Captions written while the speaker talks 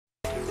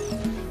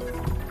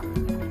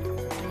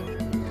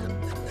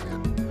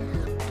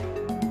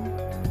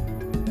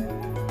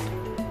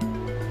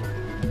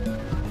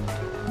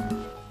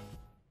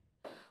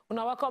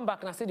Now welcome back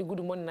and I say the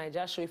Good Morning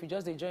Naija show. If you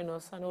just join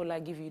us, I know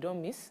like give you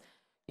don't miss.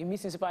 You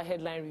miss in super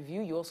headline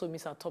review. You also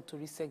miss our top to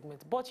read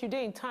segment. But you're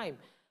there in time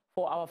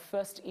for our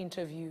first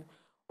interview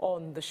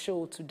on the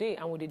show today,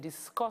 and we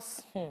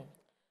discuss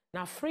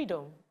now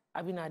freedom.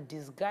 I mean, a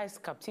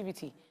disguised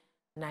captivity.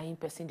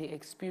 9% they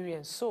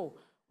experience. So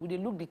we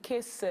look the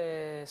case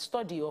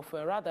study of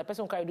rather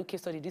person who do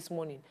case study this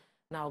morning.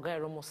 Now guy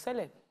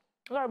Eromosele.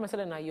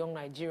 Eromosele na young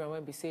Nigerian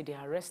when we say they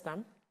arrest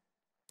them.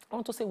 I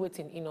want to say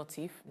waiting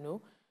inactive,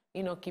 no.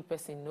 Inactive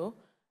person, no.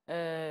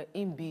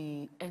 In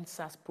be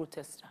sars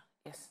protester,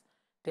 yes.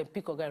 Then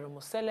pick a guy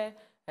Eromosele.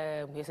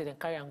 He said then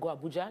carry and go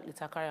Abuja.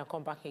 Later carry and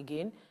come back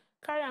again.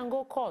 Carry and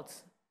go court.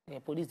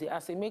 Police they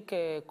ask make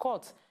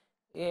court.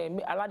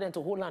 Allow them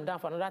to hold them down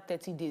for another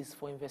 30 days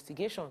for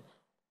investigation.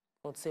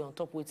 But say on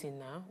top waiting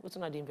now.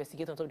 Waiting at the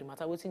investigate on top of the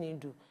matter. Waiting you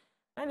do.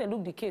 And they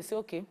look the case. Say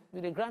okay,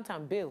 with the grant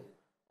and bail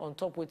on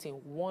top waiting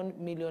 1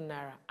 million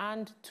naira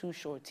and 2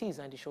 shorties,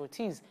 and the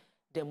shorties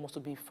there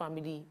must be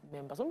family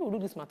members. Some people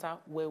look this matter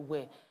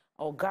where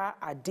Oga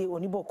Ade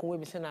Onibo Kunwe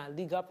be a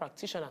legal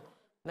practitioner.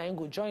 Now you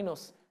go join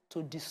us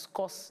to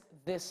discuss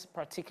this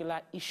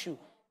particular issue.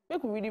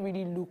 Make we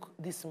really look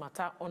this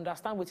matter,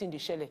 understand what's in the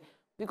shell.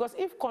 Because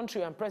if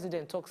country and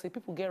president talk, say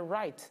people get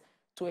right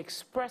to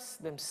express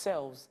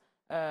themselves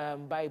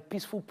by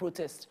peaceful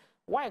protest,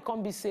 why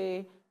can't be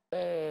say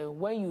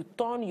when you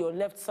turn your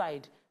left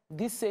side,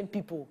 these same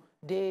people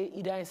they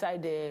either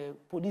inside the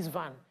police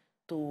van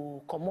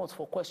to come out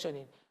for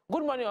questioning.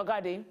 Good morning,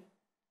 Ogade.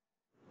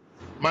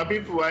 My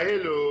people,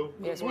 hello.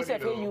 Yes, we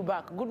say you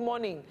back. Good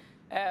morning.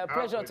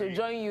 Pleasure to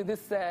join you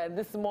this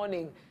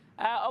morning.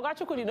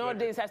 Ogachukwu did not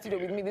inside studio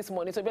with me this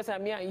morning, so better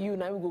me and you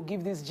now we will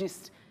give this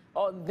gist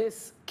on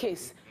this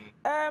case.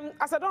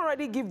 As I don't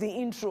already give the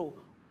intro,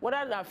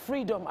 whether that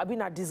freedom, I've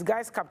been a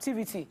disguised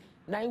captivity,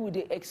 now with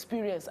the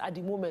experience at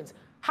the moment.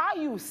 How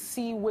you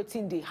see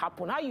waiting they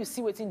happen? How you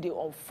see waiting they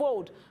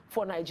unfold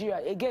for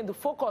Nigeria? Again, the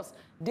focus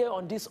there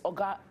on this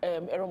Oga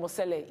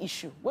Eromosele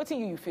issue. What do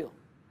you feel?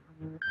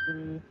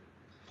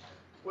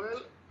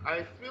 Well,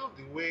 I feel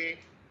the way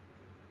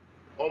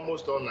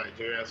almost all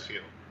Nigerians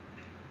feel.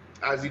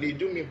 As they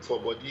do me for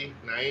body,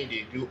 now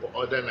they do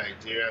other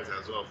Nigerians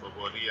as well for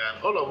body,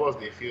 and all of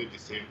us they feel the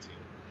same thing.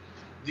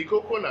 The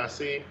Kokona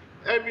say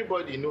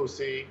everybody knows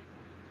say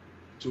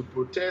to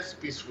protest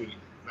peacefully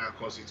are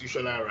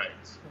constitutional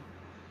rights.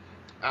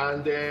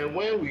 And then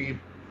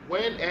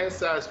when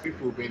SARS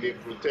people when they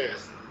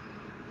protest,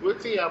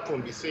 what thing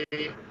happen? They say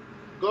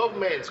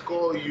government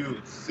call you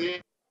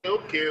say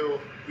okay,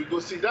 we go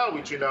sit down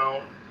with you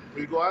now.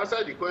 We go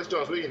answer the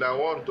questions when you now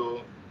want to.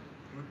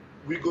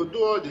 We go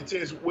do all the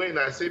things when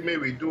I say may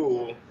we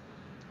do,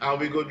 and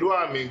we go do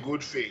them in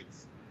good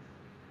faith.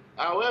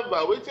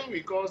 However, waiting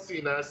we can't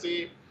see now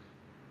say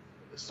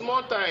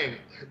small time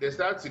they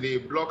start to dey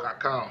block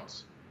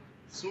accounts.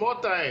 Small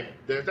time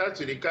they start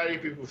to dey carry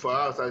people for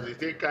house as they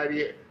take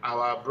carry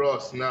our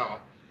bros now.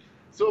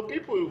 So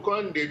people who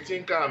come they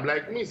think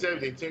like me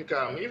self they think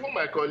even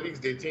my colleagues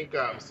they think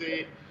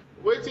say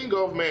waiting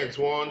government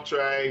won't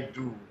try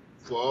do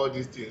for all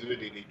these things wey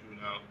they do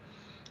now.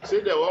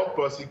 Say they won't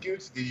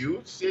prosecute the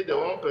youth, say they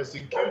won't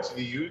persecute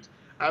the youth.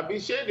 I be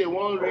sure they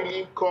won't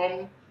really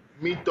come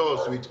meet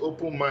us with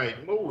open mind.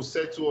 We will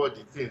settle all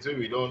the things so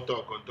we don't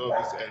talk on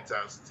top this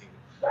entire thing.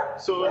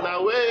 So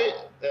now where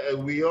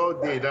we all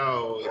did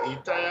now,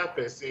 entire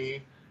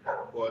person,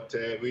 but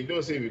we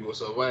don't say we will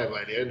survive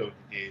at the end of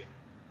the day.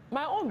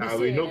 My own be and say,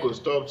 we no go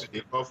stop to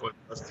the call for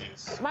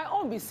justice. My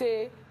own be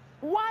say,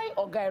 why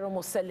Oga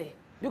Eromosele?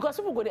 Because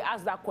people go to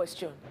ask that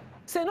question.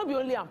 Say no be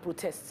only on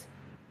protest.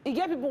 You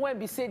get people when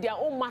be say their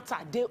own matter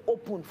they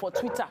open for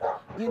Twitter.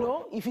 You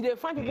know, if you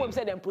find people who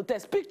say them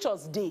protest,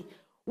 pictures they.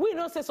 We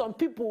know say some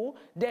people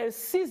they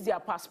seize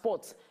their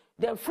passports,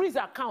 they freeze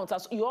accounts,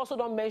 as you also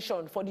don't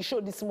mention for the show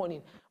this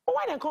morning. But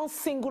why they can't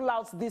single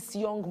out this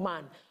young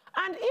man?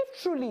 And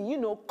if truly, you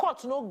know,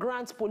 court no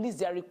grants police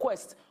their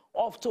request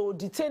of to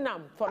detain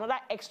them for another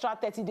extra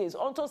 30 days,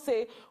 until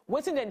say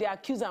waiting then they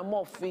accuse them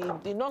of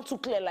they not too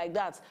clear like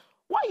that.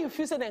 Why you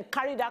feel say then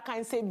carry that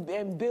kind of say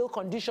bail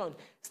condition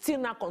still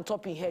not on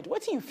top in head?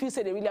 What do you feel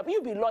say they really happen?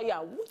 You be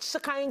lawyer, which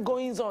kind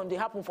goings on they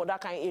happen for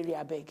that kind of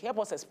area, beg? Help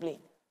us explain.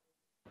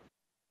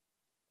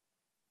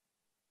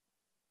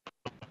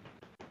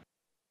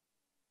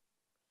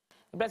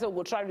 Blessed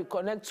will try to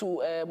reconnect to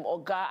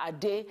Oga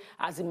Ade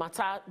as the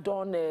matter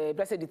done.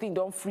 Blessed the thing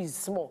don't freeze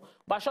small,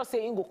 but I should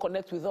say he go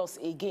connect with us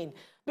again.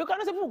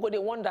 Because people go they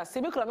wonder,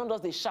 say because not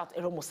just they shout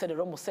Eromosele,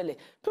 Eromosele.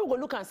 People go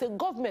look and say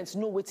governments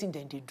know what thing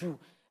then they do.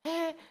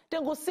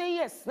 Then go say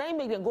yes. Now you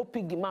make them go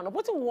pick the man up.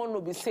 What you want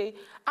to be say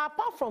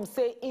apart from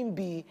say him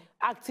be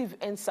active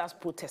sars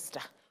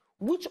protester,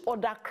 which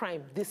other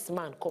crime this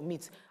man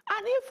commits?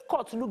 And if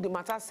court look the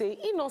matter say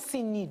he not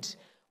see need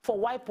for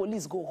why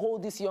police go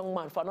hold this young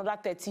man for another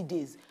 30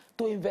 days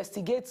to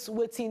investigate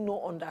waiting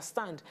no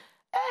understand.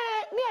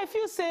 Me, I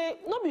feel say,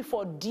 not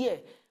before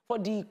for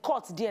the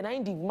court there, now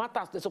in the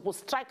matters, they're supposed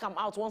to strike him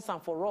out once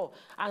and for all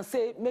and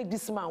say, make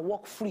this man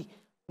walk free,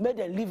 make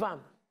them leave him.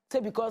 Say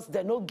because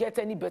they don't get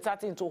any better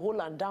thing to hold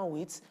him down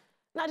with.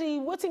 Now,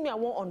 what me I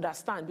won't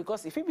understand,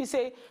 because if people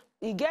say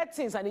he get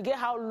things and he get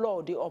how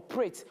law they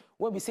operate,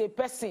 when we say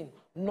person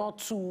not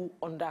to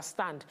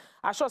understand.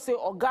 I should say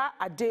Oga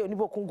Ade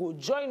Onibokungo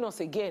join us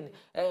again,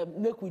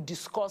 make we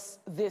discuss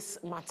this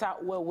matter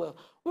well.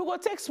 We will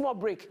take small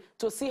break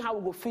to see how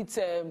we go fit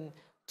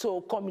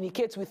to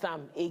communicate with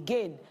them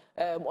again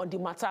on the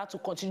matter to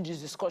continue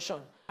this discussion.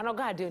 And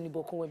Oga Ade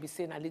Onibokungo will be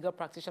saying a legal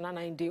practitioner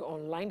 9-day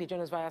online. They join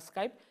us via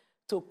Skype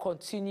to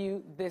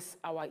continue this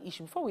our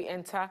issue. Before we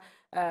enter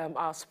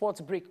our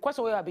sports break,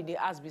 question where I've been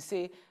asked, we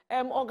say,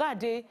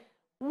 Oga Ade,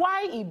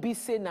 why he be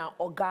say now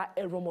Oga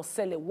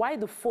Eromosele? Why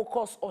the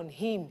focus on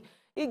him?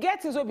 He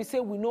gets things where we say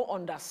we no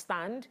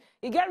understand.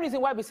 He get reason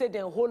why we say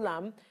they hold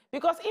him.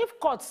 Because if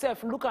court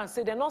self look and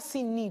say they not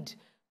see need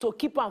to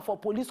keep him for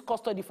police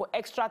custody for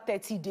extra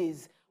 30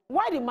 days,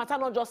 why the matter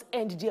not just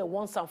end there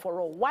once and for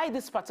all? Why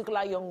this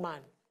particular young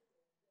man?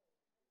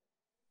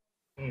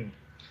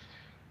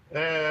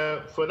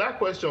 For that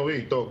question where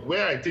you talk,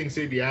 where I think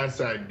say the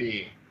answer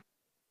dey,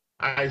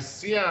 I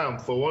see him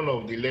for one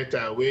of the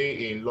letter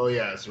way in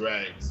lawyers'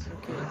 rights.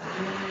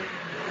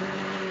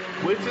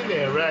 Waiting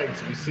their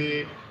rights, we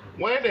say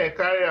when they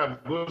carry him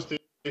go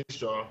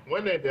station,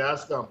 when they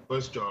ask him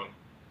question,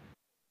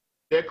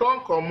 they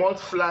can't come out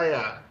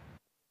flyer,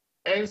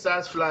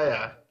 sars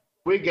flyer,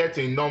 we get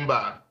a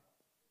number.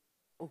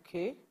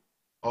 Okay.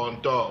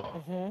 On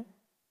top.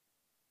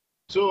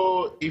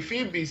 So if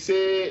he be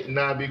say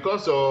now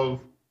because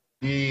of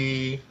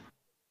the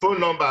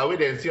phone number we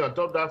then see on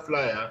top of that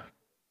flyer,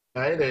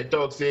 and they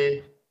talk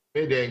say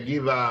may then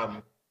give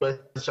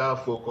special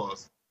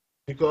focus.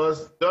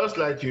 Because just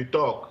like you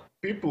talk,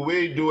 people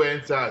will do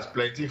answers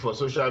plenty for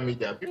social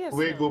media. People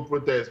will go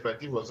protest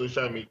plenty for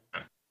social media.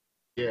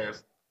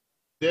 Yes.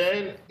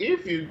 Then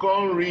if you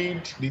can't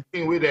read the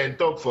thing we then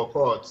talk for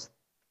courts,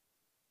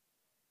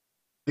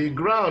 the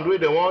ground where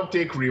they won't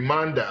take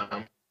remand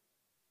them,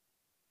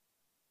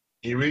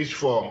 he reach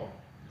form.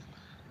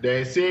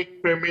 They say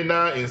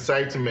criminal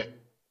incitement.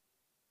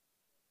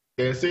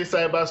 They say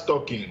cyber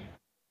stalking.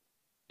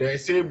 They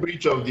say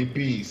breach of the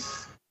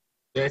peace.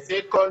 They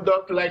say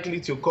conduct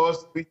likely to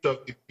cause breach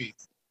of the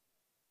peace.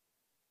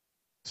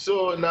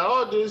 So now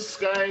all those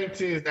kind of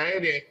things, now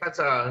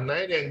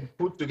they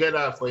put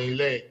together for a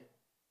leg.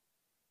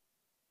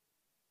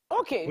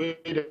 Okay.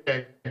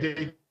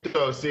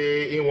 They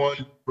say he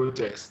want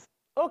protest.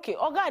 Okay,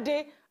 Oga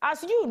Ade,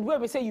 as you where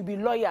we say you be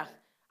lawyer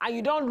and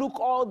you don't look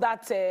all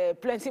that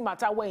plenty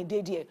matter when you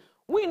did here.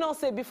 We know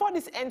say before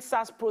this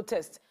sars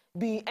protest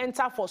be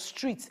enter for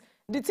streets,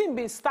 the thing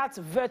be start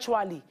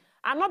virtually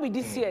and not be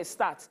this year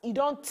start. It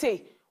don't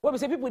take where we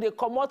say people they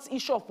come out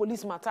issue of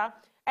police matter.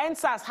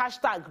 sars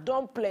hashtag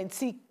don't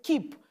plenty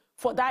keep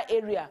for that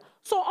area.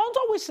 So under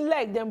which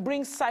leg then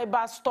bring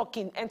cyber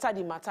stalking enter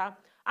the matter,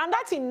 and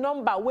that's in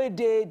number where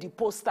they the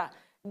poster.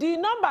 The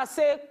number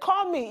say,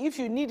 call me if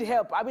you need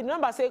help. I mean, the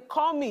number say,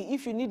 call me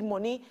if you need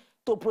money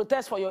to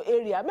protest for your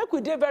area. Make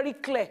we dey very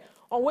clear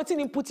on waiting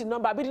input in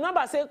number. But the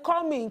number say,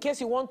 call me in case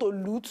you want to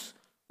loot.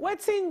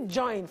 Waiting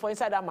join for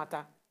inside that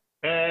matter.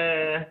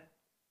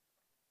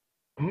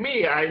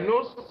 Me, I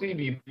no see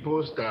the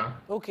poster.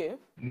 Okay.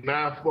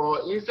 Now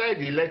for inside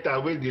the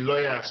letter where the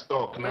lawyers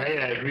talk, now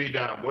I read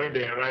them when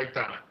they write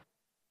them.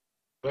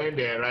 When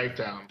they write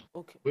them,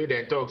 okay. When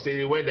they talk,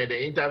 say when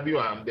they interview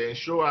them, then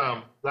show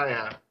them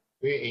flyer.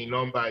 In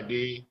number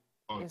they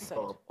on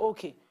top.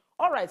 Okay.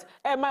 All right.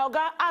 My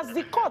Oga, as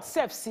the court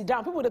self sit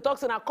down, people they talk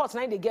to our court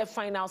now they get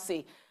final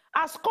say.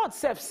 As court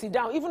self sit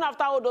down, even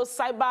after all those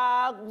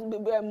cyber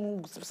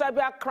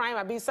crime,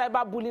 I mean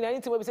cyber bullying,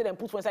 anything we say them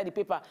put for inside the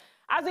paper.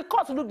 As the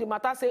court look the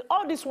matter, say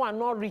all this one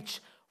not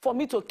reach for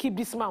me to keep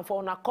this man for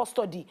under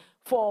custody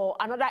for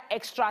another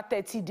extra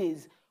 30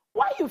 days.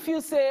 Why you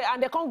feel say,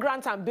 and they can't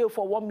grant and bail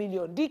for 1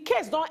 million? The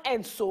case don't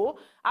end so.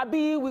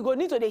 Abi, we go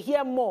need to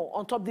hear more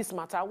on top this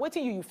matter. What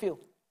do you feel?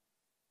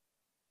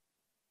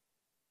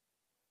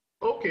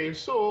 Okay,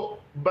 so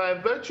by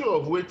virtue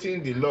of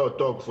waiting the law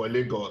talk for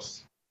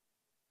Lagos,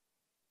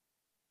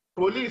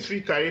 police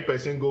will carry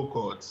person go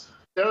court.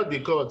 Tell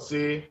the court,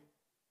 say,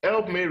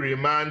 help me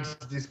remand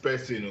this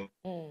person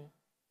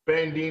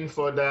pending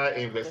further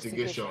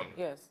investigation.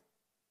 Yes.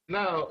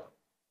 Now,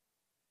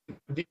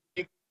 the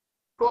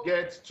court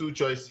gets two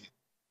choices.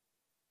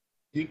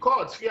 The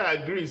court will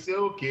agree, say,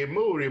 okay,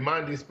 we'll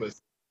remand this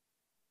person.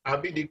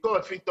 Abi the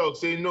court will talk,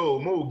 say, no,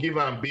 we'll give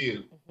him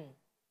bail.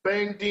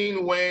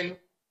 Pending when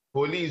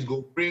police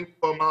go bring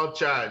formal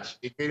charge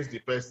against the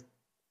person.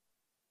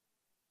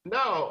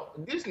 Now,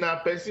 this na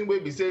person will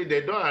be saying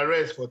they don't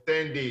arrest for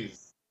 10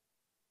 days.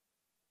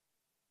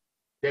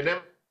 They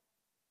never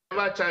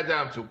charge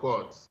them to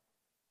court.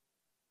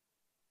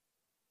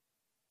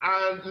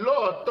 And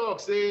law talk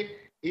say,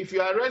 if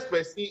you arrest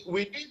person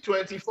within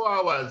 24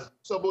 hours,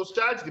 suppose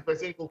charge the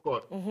person to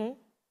court.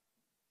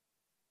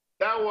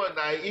 That one,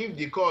 if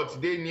the court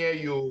they near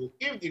you,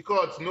 if the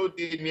court no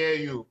they near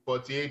you,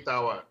 48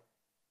 hours.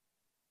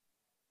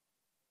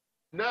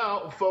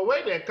 Now, for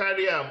where they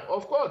carry them,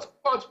 of course,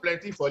 court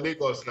plenty for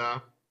Lagos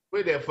now,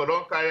 where they for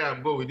don't carry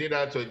them go within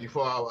that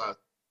 24 hours.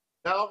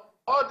 Now,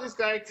 all these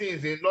kind of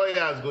things in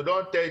lawyers go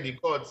don't tell the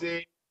court,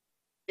 say,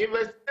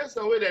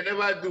 investigation wey they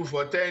never do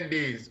for 10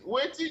 days.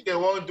 Wetin they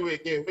won't do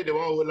again, wey they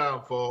won't hold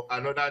on for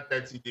another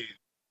 30 days.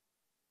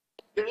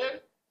 Then,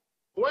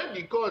 when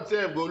the court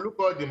sef go look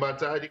at the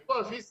matter, the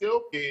court fit say,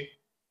 okay,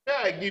 may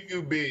I give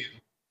you bail.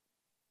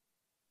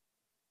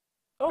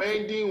 Okay.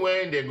 Pending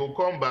when they go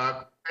come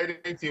back,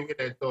 anything wey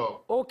dem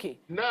talk. Okay.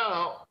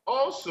 Now,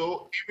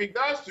 also, in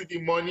regards to the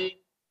money,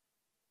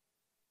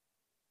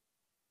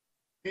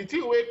 the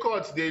thing wey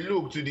court dey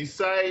look to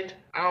decide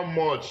how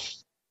much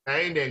na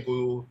im dem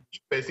go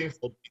give person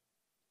for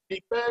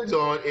depends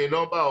on a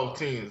number of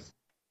things.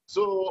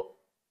 So,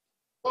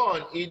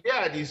 one, e dey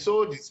at the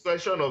sole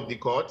discretion of the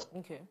court.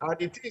 Okay. And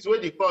the things wey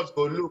the court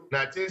go look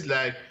na things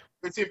like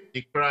wetin be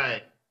the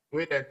crime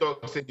wey dem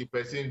talk say the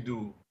person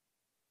do.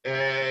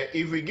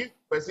 If we give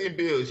the person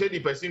bail, shey the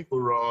person go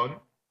run?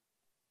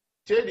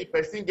 Shey the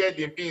person get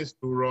the means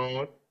to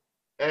run?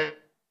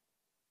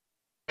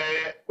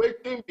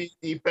 Wetin be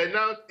the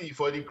penalty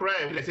for the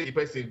crime wey say the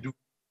person do?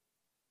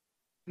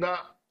 Now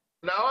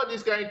all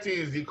these kind of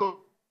things the court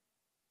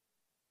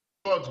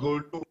go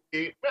look,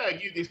 okay, may I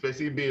give this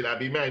person bail,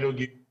 abi may I no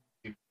give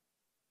him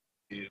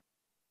bail?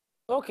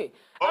 Okay.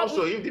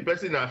 Also, if the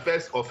person na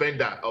first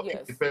offender, or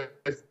yes, if the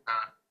person na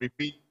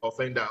repeat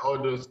offender, all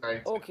those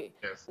kinds of okay.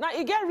 things. Yes. Now,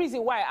 you get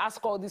reason why I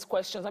ask all these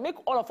questions. I make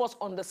all of us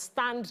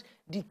understand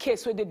the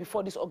case where they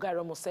before this Oga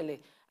Eromosele,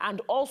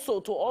 and also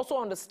to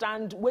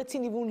understand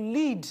wetin even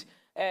lead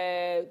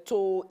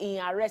to in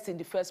arrest in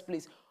the first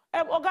place.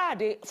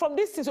 Oga, from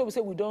these things where we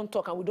say we don't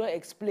talk and we don't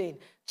explain,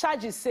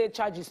 charges say,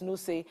 charges no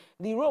say,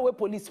 the role where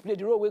police play,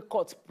 the role where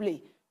courts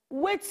play.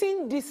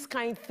 Waiting this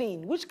kind of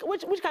thing, which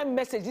kind of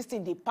message this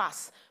thing they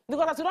pass?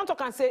 Because as we don't talk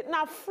and say,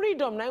 now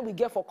freedom now we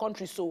get for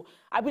country, so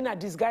I've been a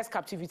disguised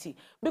captivity.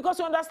 Because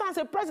you understand,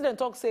 say president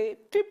talk say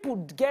people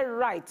get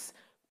rights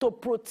to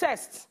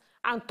protest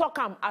and talk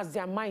them as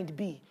their mind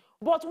be.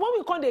 But when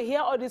we come to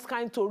hear all this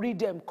kind to read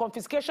them,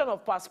 confiscation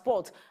of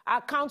passport,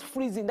 account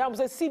freezing, that was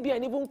a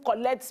CBN even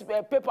collects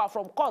paper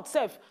from court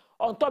self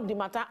on top the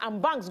matter, and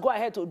banks go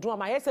ahead to do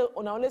them. I hear say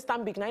on only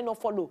stand big, now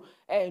not follow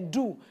and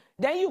do.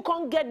 Then you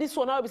can't get this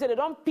one out. We say they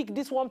don't pick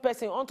this one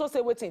person until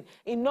say waiting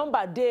in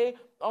number day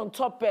on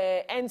top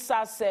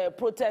NSAS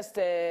protest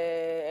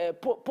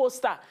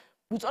poster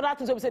with other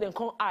things we say they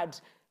can't add.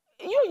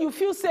 You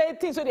feel say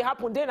things when they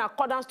happen then in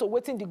accordance to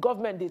waiting the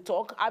government they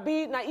talk. I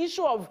be na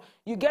issue of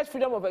you get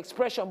freedom of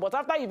expression, but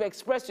after you've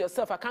expressed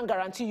yourself, I can't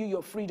guarantee you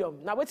your freedom.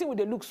 Now waiting with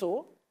the look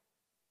so.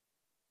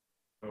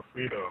 No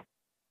freedom.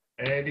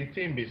 And the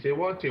thing be say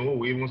one thing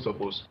we even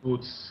supposed to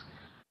put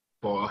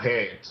for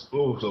head, we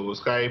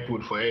supposed to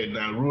put for head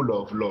now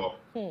rule of law.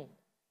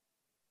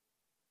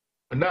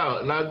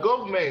 Now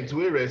government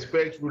will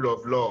respect rule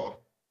of law.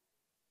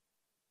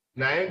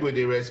 Now go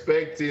they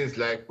respect things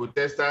like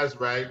protesters'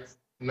 rights.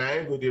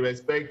 Now go they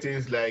respect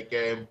things like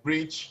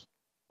breach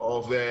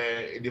of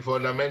the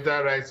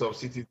fundamental rights of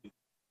citizens.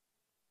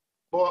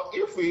 But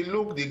if we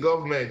look the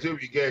government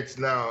we get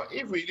now,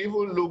 if we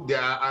even look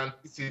their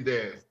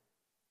antecedents,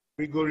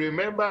 we go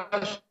remember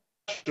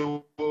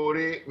Shore,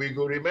 we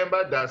go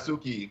remember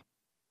Dasuki.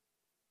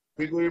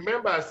 We go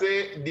remember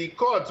say the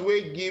court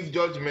will give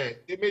judgment,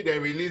 they made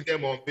them release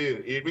them on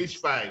bail. It reached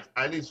 5,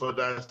 at least for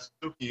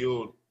Dasuki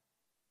old.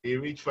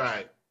 It reached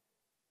 5.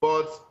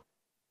 But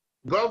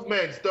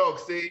government talk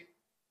say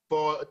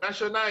for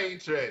national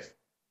interest,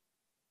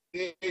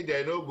 they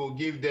no go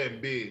give them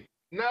bail.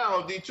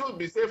 Now the truth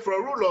be say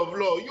for rule of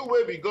law, you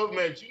will be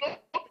government, you know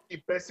the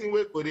person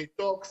wey go dey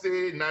talk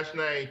say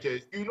national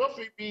interest, you no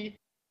fit be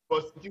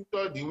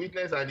prosecutor, the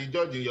witness, and the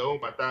judge in your own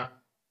matter.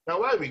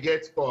 Now why we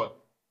get court?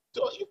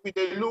 So if we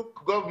dey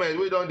look government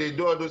wey don dey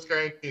do all those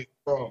kind of things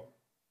come,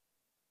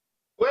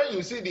 when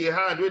you see the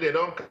hand wey they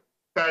don't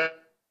carry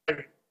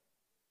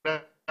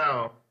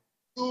now,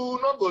 you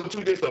not go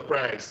through the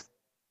surprise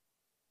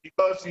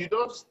because they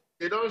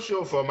don't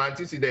show from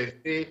antecedents.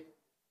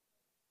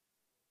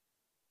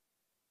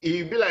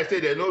 It be like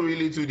say they don't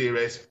really to the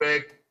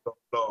respect of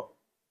law.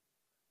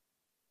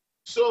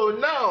 So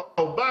now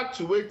back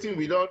to waiting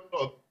we don't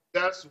talk.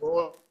 That's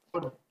what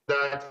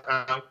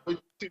that we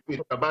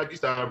talk about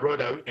this our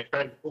brother we can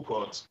kind of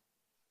focus.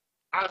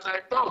 As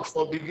I talked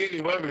for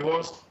beginning when we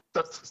want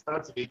to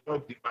start to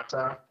talk the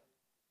matter,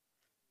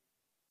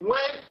 when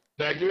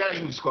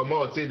Nigerian youths come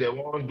out say they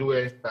won't do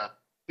anything,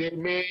 they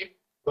may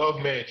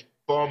government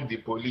form the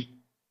police.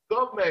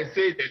 Government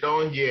say they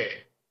don't hear,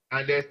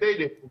 and they say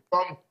they will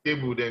come to the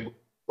table then go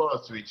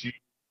force with you.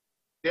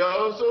 They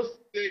also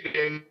say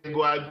they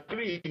go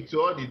agree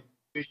to all the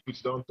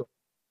youths don't talk.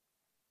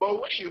 But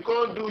when you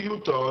can't do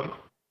U-turn,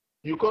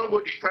 you can't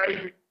go to carry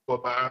people for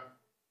back,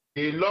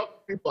 they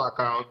lock people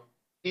account.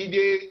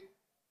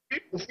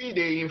 People feel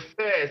they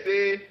infer,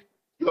 say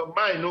your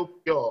mind no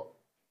pure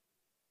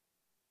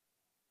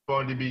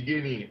from the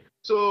beginning.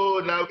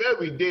 So now where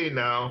we dey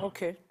now,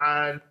 okay,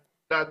 and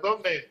the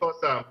government cause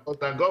them, because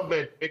the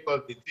government make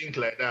us think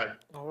like that.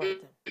 All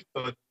right.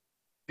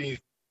 Things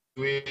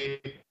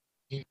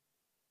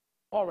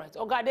all right.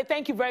 Ogade,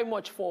 thank you very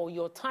much for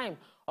your time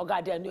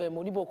Oga de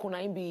Monibo Kuna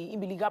in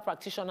be legal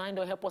practitioner and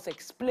help us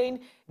explain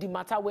the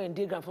matter where in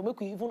diagram for make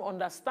we even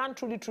understand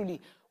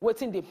truly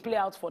waiting they play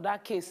out for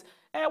that case.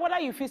 Whether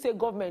you feel say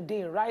government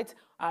they right,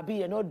 be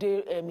you know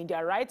they in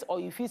their right,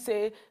 or if you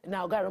say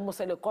now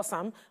Eromosele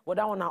Kosam, but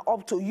that one are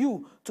up to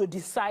you to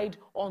decide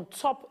on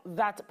top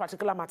that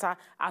particular matter,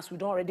 as we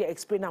don't already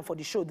explain now for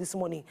the show this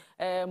morning.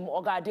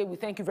 Oga Ade, we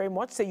thank you very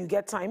much. Say you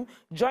get time,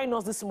 join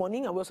us this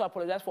morning, and we also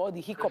apologize for all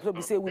the hiccups that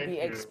we say will be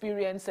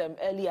experienced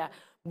earlier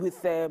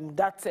with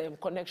that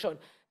connection.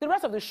 The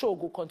rest of the show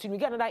will continue. We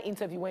get another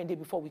interview one day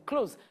before we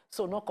close,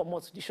 so no come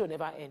out. The show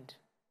never end.